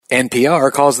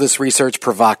NPR calls this research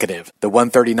provocative. The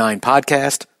 139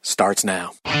 podcast starts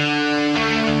now.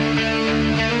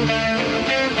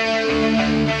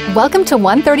 Welcome to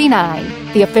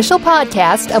 139, the official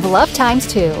podcast of Love Times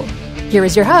 2. Here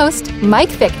is your host,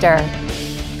 Mike Victor.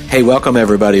 Hey, welcome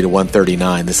everybody to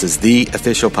 139. This is the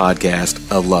official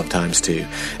podcast of Love Times 2.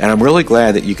 And I'm really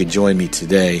glad that you could join me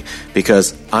today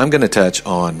because I'm going to touch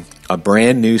on a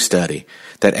brand new study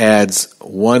that adds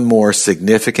one more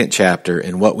significant chapter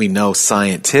in what we know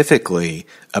scientifically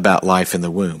about life in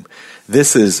the womb.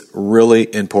 This is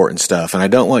really important stuff, and I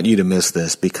don't want you to miss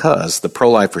this because the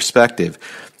pro-life perspective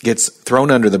gets thrown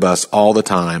under the bus all the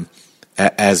time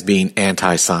as being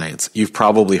anti-science. You've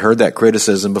probably heard that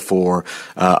criticism before.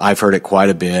 I've heard it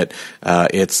quite a bit.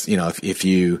 It's, if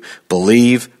you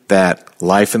believe that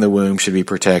life in the womb should be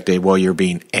protected, well, you're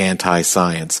being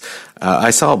anti-science.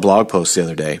 I saw a blog post the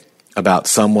other day about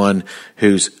someone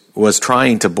who was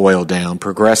trying to boil down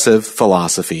progressive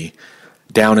philosophy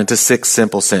down into 6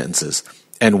 simple sentences.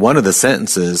 And one of the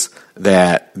sentences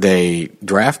that they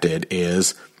drafted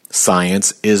is,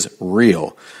 science is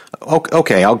real.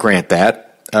 Okay, I'll grant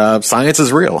that. Science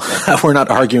is real. We're not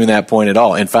arguing that point at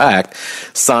all. In fact,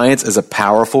 science is a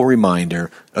powerful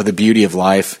reminder of the beauty of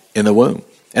life in the womb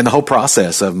and the whole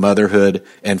process of motherhood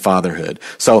and fatherhood.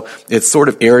 So it's sort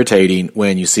of irritating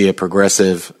when you see a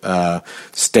progressive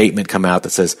statement come out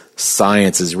that says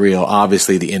science is real.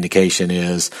 Obviously, the indication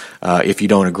is if you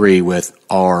don't agree with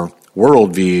our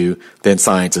worldview, then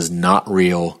science is not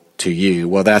real to you.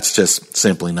 Well, that's just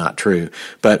simply not true.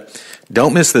 But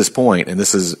don't miss this point, and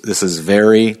this is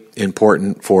very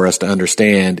important for us to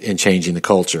understand in changing the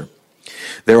culture.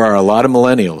 There are a lot of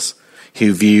millennials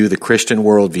who view the Christian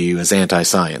worldview as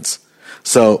anti-science.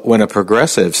 So when a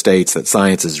progressive states that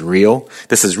science is real,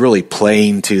 this is really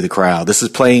playing to the crowd. This is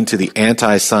playing to the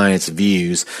anti-science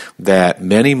views that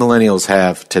many millennials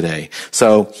have today.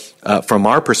 So from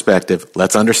our perspective,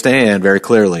 let's understand very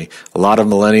clearly, a lot of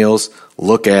millennials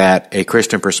look at a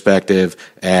Christian perspective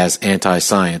as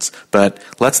anti-science. But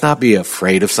let's not be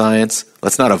afraid of science.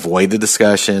 Let's not avoid the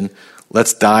discussion.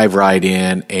 Let's dive right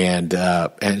in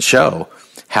and show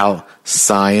how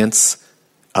science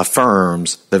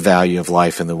affirms the value of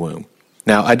life in the womb.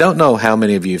 Now, I don't know how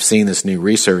many of you have seen this new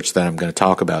research that I'm going to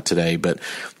talk about today, but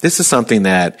this is something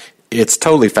that it's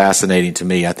totally fascinating to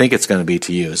me. I think it's going to be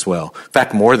to you as well. In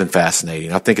fact, more than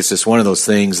fascinating. I think it's just one of those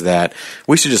things that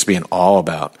we should just be in awe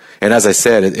about. And as I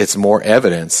said, it's more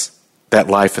evidence that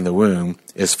life in the womb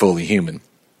is fully human.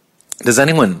 Does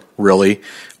anyone really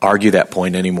argue that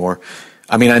point anymore?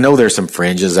 I mean, I know there's some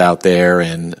fringes out there,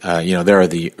 and there are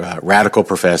the radical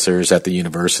professors at the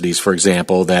universities, for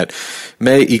example, that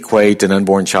may equate an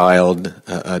unborn child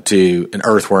to an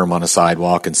earthworm on a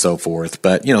sidewalk and so forth.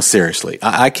 But seriously,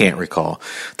 I can't recall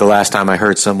the last time I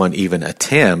heard someone even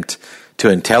attempt to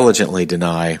intelligently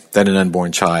deny that an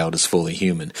unborn child is fully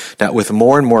human. Now, with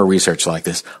more and more research like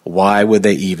this, why would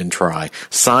they even try?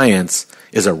 Science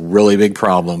is a really big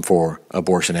problem for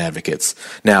abortion advocates.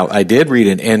 Now, I did read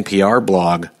an NPR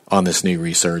blog on this new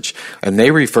research, and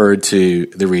they referred to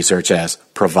the research as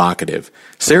provocative.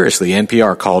 Seriously,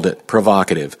 NPR called it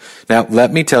provocative. Now,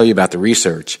 let me tell you about the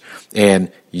research,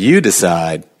 and you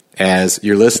decide, as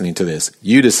you're listening to this,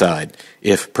 you decide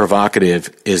if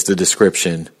provocative is the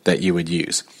description that you would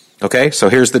use. Okay, so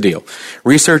here's the deal.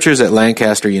 Researchers at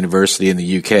Lancaster University in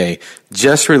the UK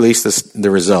just released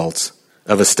the results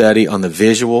of a study on the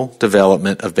visual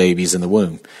development of babies in the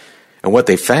womb. And what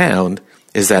they found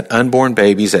is that unborn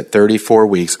babies at 34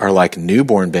 weeks are like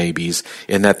newborn babies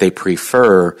in that they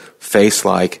prefer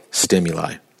face-like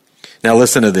stimuli. Now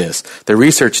listen to this. The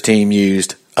research team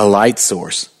used a light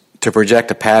source to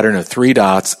project a pattern of 3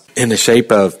 dots in the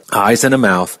shape of eyes and a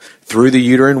mouth through the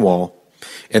uterine wall,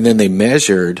 and then they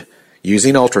measured,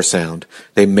 using ultrasound,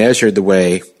 they measured the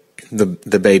way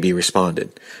the baby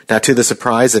responded. Now, to the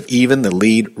surprise of even the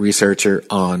lead researcher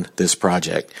on this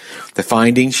project, the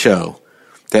findings show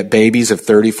that babies of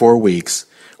 34 weeks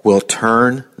will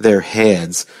turn their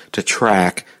heads to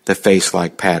track the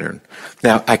face-like pattern.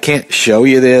 Now, I can't show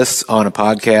you this on a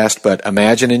podcast, but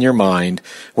imagine in your mind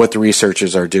what the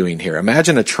researchers are doing here.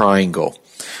 Imagine a triangle.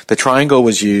 The triangle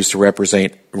was used to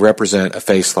represent a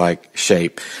face-like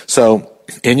shape. So,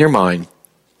 in your mind,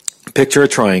 picture a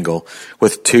triangle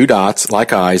with 2 dots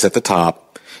like eyes at the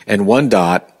top and 1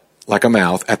 dot like a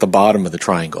mouth at the bottom of the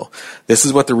triangle. This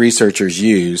is what the researchers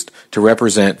used to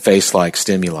represent face-like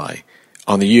stimuli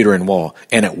on the uterine wall,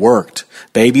 and it worked.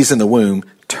 Babies in the womb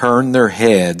turn their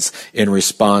heads in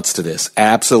response to this.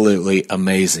 Absolutely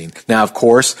amazing. Now, of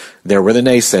course, there were the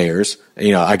naysayers.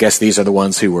 I guess these are the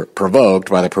ones who were provoked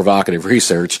by the provocative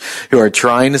research, who are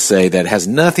trying to say that it has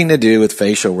nothing to do with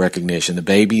facial recognition. The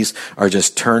babies are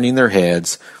just turning their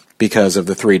heads because of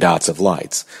the 3 dots of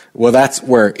lights. Well, that's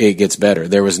where it gets better.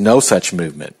 There was no such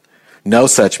movement. No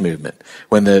such movement.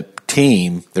 When the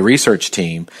research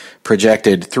team,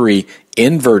 projected 3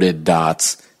 inverted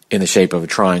dots in the shape of a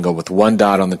triangle with 1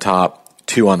 dot on the top,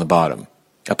 2 on the bottom.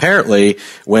 Apparently,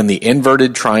 when the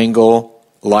inverted triangle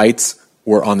lights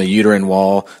were on the uterine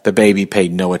wall, the baby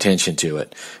paid no attention to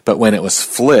it. But when it was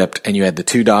flipped and you had the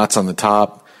 2 dots on the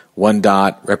top, 1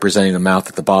 dot representing the mouth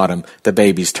at the bottom, the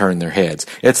babies turned their heads.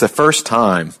 It's the first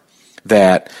time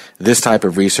that this type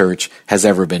of research has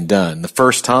ever been done. The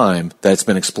first time that it's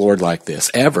been explored like this,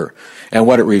 ever. And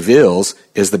what it reveals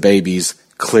is the baby's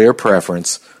clear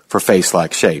preference for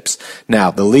face-like shapes. Now,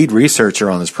 the lead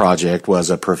researcher on this project was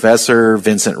a Professor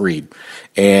Vincent Reed.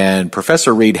 And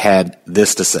Professor Reed had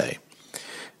this to say.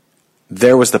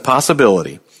 There was the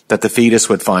possibility that the fetus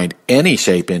would find any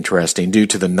shape interesting due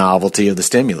to the novelty of the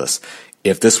stimulus.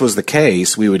 If this was the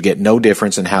case, we would get no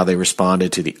difference in how they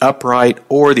responded to the upright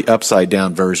or the upside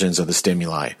down versions of the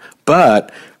stimuli.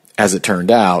 But, as it turned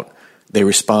out, they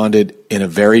responded in a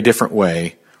very different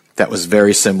way that was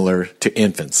very similar to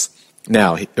infants.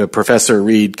 Now, Professor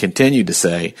Reed continued to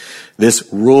say, this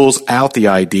rules out the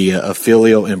idea of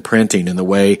filial imprinting in the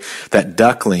way that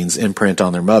ducklings imprint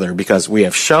on their mother, because we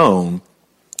have shown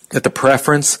that the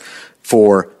preference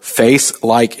for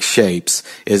face-like shapes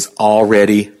is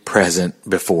already present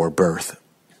before birth.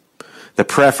 The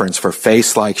preference for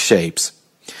face-like shapes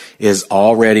is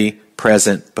already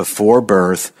present before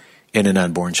birth in an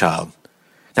unborn child.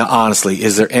 Now, honestly,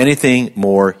 is there anything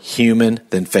more human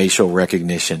than facial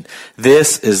recognition?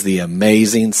 This is the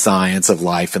amazing science of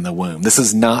life in the womb. This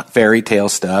is not fairy tale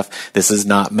stuff. This is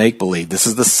not make-believe. This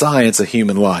is the science of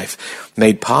human life,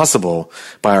 made possible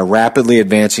by a rapidly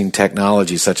advancing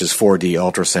technology such as 4D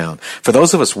ultrasound. For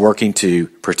those of us working to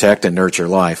protect and nurture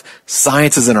life,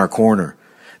 science is in our corner.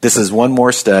 This is one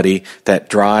more study that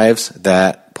drives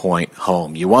that point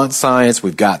home. You want science?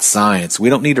 We've got science. We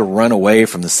don't need to run away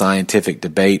from the scientific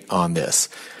debate on this.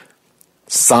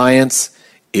 Science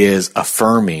is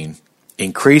affirming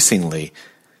increasingly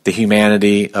the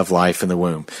humanity of life in the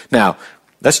womb. Now,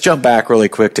 let's jump back really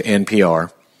quick to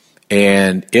NPR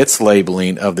and its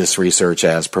labeling of this research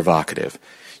as provocative.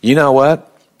 You know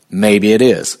what? Maybe it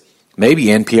is. Maybe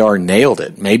NPR nailed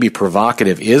it. Maybe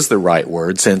provocative is the right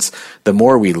word, since the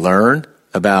more we learn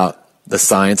about the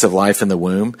science of life in the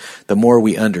womb, the more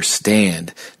we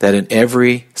understand that in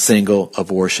every single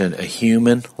abortion, a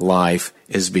human life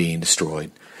is being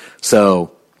destroyed.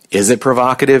 So, is it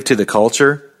provocative to the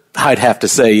culture? I'd have to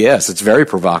say yes, it's very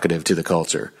provocative to the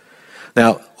culture.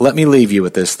 Now, let me leave you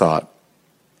with this thought.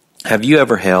 Have you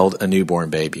ever held a newborn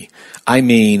baby? I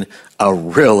mean, a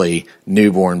really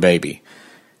newborn baby.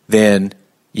 Then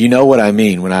you know what I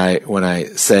mean when I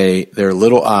say their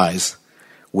little eyes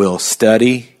will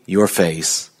study your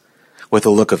face with a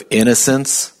look of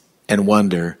innocence and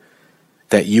wonder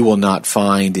that you will not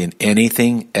find in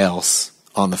anything else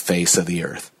on the face of the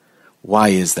earth. Why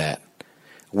is that?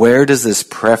 Where does this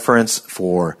preference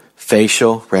for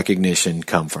facial recognition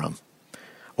come from?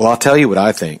 Well, I'll tell you what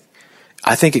I think.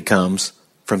 I think it comes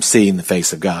from seeing the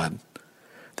face of God.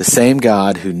 The same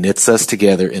God who knits us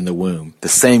together in the womb. The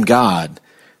same God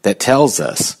that tells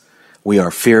us we are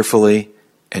fearfully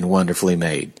and wonderfully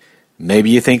made. Maybe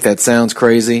you think that sounds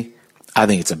crazy. I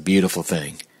think it's a beautiful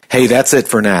thing. Hey, that's it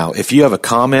for now. If you have a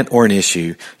comment or an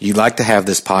issue you'd like to have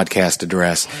this podcast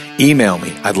address, email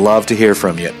me. I'd love to hear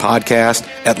from you at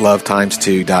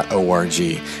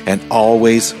podcast@lovetimes2.org. And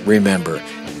always remember,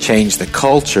 change the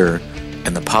culture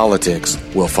and the politics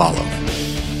will follow.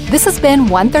 This has been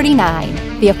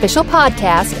 139, the official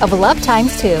podcast of Love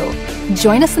Times 2.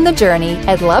 Join us in the journey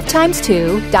at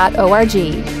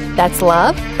lovetimes2.org. That's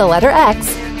love, the letter X,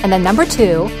 and the number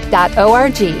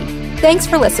 2.org. Thanks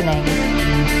for listening.